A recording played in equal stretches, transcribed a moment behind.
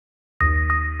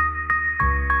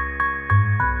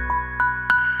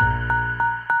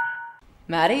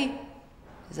Maddie?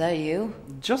 Is that you?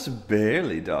 Just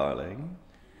barely, darling.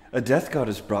 A death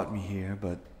goddess brought me here,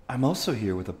 but I'm also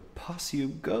here with a posse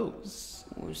of ghosts.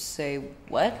 Say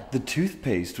what? The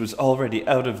toothpaste was already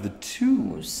out of the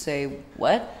tube. Say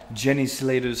what? Jenny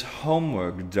Slater's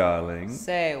homework, darling.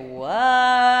 Say what?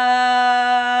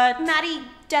 Maddie,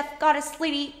 death goddess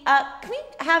lady, can we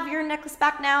have your necklace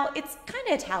back now? It's kind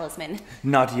of a talisman.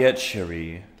 Not yet,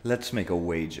 Cherie. Let's make a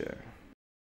wager.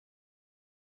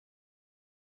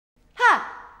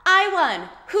 Ha! I won!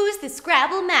 Who's the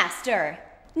Scrabble master?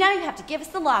 Now you have to give us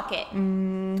the locket.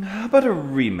 How about a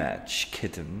rematch,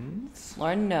 kittens?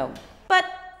 Lauren, no. But...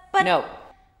 No.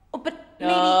 Oh, but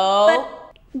No.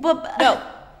 maybe... But... No.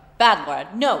 Bad, Lauren.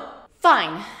 No.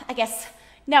 Fine. I guess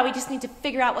now we just need to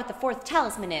figure out what the fourth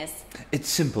talisman is. It's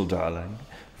simple, darling.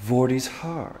 Vordy's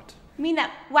heart. You mean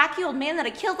that wacky old man that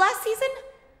I killed last season?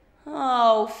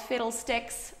 Oh,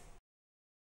 fiddlesticks.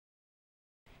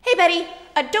 Hey, Betty.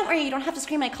 Don't worry, you don't have to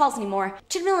scream my calls anymore.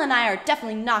 Chinmilla and I are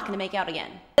definitely not going to make out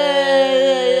again.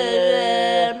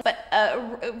 But,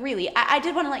 really, I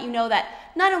did want to let you know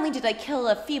that not only did I kill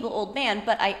a feeble old man,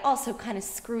 but I also kind of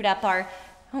screwed up our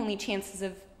only chances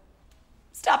of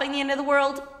stopping the end of the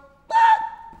world.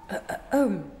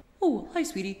 Oh, hi,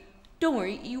 sweetie. Don't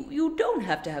worry, you don't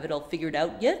have to have it all figured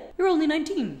out yet. You're only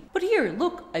 19. But here,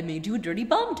 look, I made you a dirty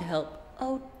bomb to help.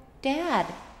 Oh, Dad.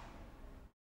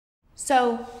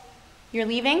 So, you're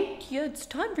leaving? Yeah, it's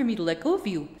time for me to let go of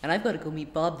you. And I've got to go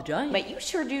meet Bob the Giant. But you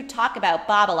sure do talk about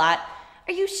Bob a lot.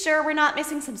 Are you sure we're not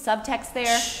missing some subtext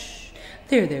there? Shh.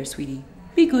 There, sweetie.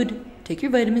 Be good. Take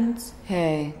your vitamins.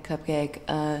 Hey, Cupcake.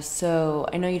 So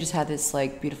I know you just had this,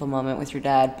 beautiful moment with your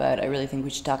dad, but I really think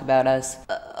we should talk about us.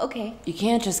 Okay. You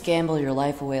can't just gamble your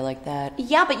life away like that.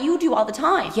 Yeah, but you do all the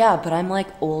time. Yeah, but I'm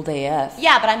old AF.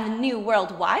 Yeah, but I'm the new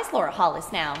world wise Laura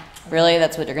Hollis now. Really?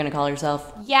 That's what you're gonna call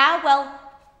yourself? Yeah, well,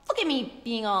 look at me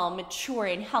being all mature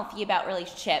and healthy about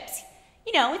relationships.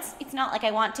 You know, it's not like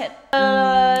I want to...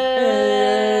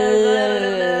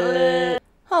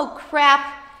 Oh,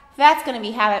 crap. That's gonna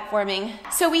be habit forming.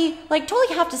 So we,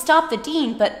 totally have to stop the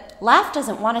Dean, but Laugh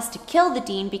doesn't want us to kill the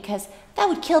Dean because that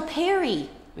would kill Perry.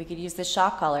 We could use this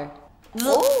shock collar.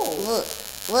 Oh.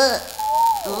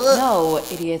 No,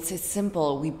 idiots, it's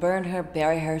simple. We burn her,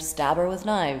 bury her, stab her with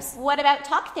knives. What about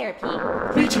talk therapy?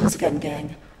 Greetings again,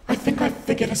 gang. I think I've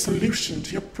figured a solution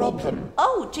to your problem.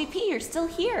 Oh, JP, you're still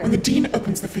here. When the Dean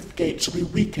opens the fifth gate, she'll be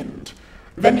weakened.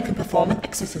 Then you can perform an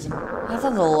exorcism. That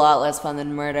sounds a lot less fun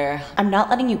than murder. I'm not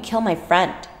letting you kill my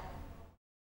friend.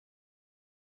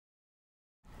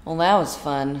 Well, that was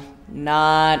fun.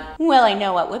 Not... Well, I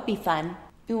know what would be fun.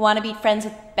 You want to be friends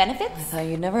with benefits? I thought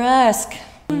you'd never ask.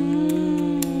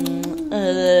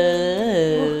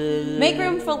 Make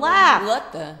room for Laugh.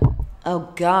 What the...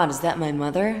 Oh God, is that my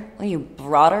mother? Well, you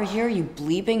brought her here, you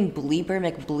bleeping bleeper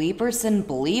McBleeperson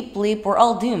bleep bleep. We're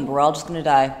all doomed. We're all just gonna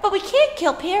die. But we can't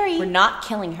kill Perry. We're not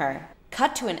killing her.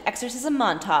 Cut to an exorcism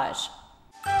montage.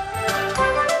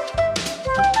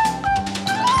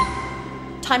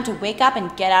 Time to wake up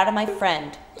and get out of my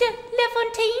friend. La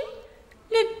Fontaine?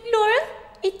 Laura?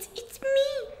 It's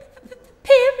me,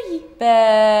 Perry.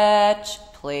 Bitch,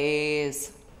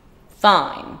 please.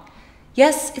 Fine.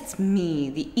 Yes, it's me,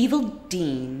 the evil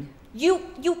Dean. You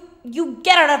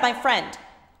get out of my friend.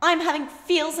 I'm having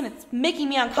feels and it's making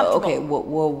me uncomfortable. Okay,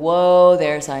 whoa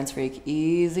there, science freak.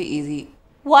 Easy.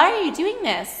 Why are you doing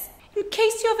this? In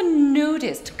case you haven't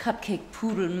noticed, Cupcake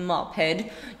Poodle Mophead,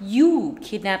 you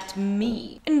kidnapped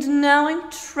me. And now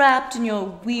I'm trapped in your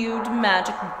weird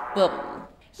magic bubble.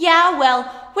 Yeah,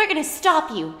 well, we're gonna stop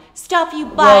you. Stop you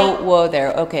by... Whoa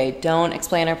there. Okay, don't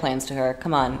explain our plans to her.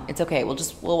 Come on, it's okay.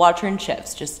 We'll watch her in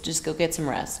shifts. Just go get some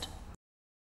rest.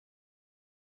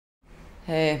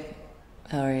 Hey,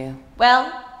 how are you? Well,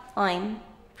 I'm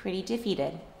pretty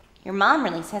defeated. Your mom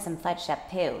really says I'm fudged up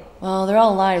too. Well, they're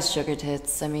all lies, sugar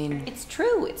tits. I mean... It's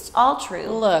true. It's all true.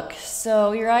 Look,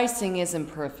 so your icing isn't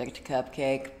perfect,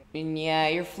 Cupcake. And yeah,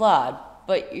 you're flawed.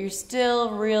 But you're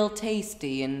still real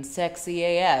tasty and sexy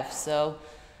AF, so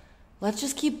let's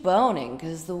just keep boning,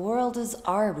 because the world is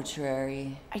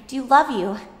arbitrary. I do love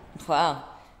you. Wow,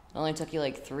 it only took you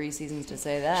 3 seasons to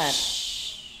say that.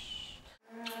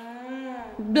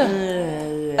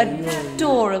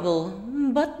 Adorable,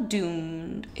 but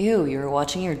doomed. Ew, you were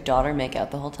watching your daughter make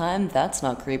out the whole time? That's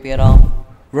not creepy at all.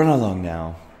 Run along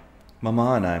now.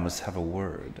 Mama and I must have a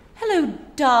word. Hello,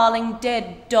 darling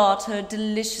dead daughter,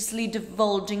 deliciously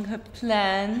divulging her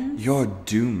plans. You're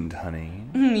doomed, honey.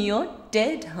 You're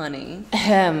dead, honey.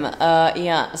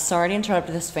 Yeah, sorry to interrupt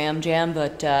this fam jam,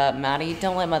 but, Maddie,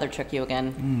 don't let mother trick you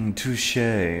again.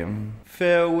 Touché.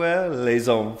 Farewell, les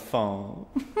enfants.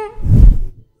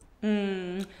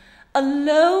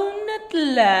 Alone at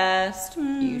last.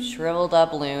 You shriveled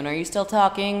up loon. Are you still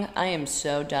talking? I am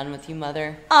so done with you,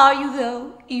 Mother. Are you,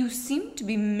 though? You seem to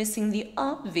be missing the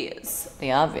obvious.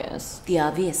 The obvious. The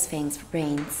obvious fangs for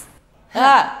brains.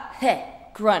 Ah! Heh.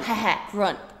 Grunt. Ha-ha.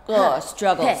 Grunt. Oh,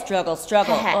 struggle, Heh. struggle,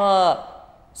 struggle. Ha-ha.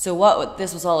 So what?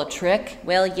 This was all a trick?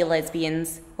 Well, you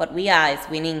lesbians, what we are is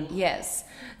winning. Yes.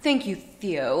 Thank you,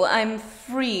 Theo. I'm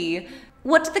free.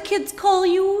 What do the kids call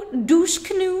you? Douche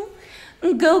canoe?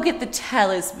 Go get the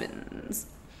talismans.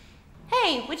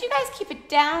 Hey, would you guys keep it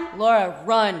down? Laura,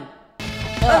 run.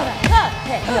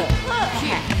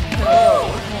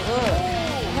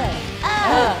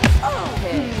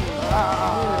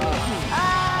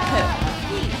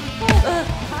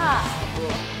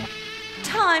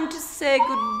 Time to say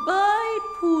goodbye,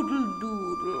 Poodle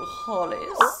Doodle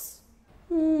Hollis.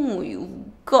 Oh,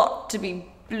 you've got to be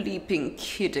bleeping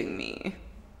kidding me.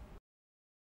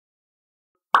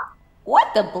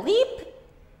 What the bleep?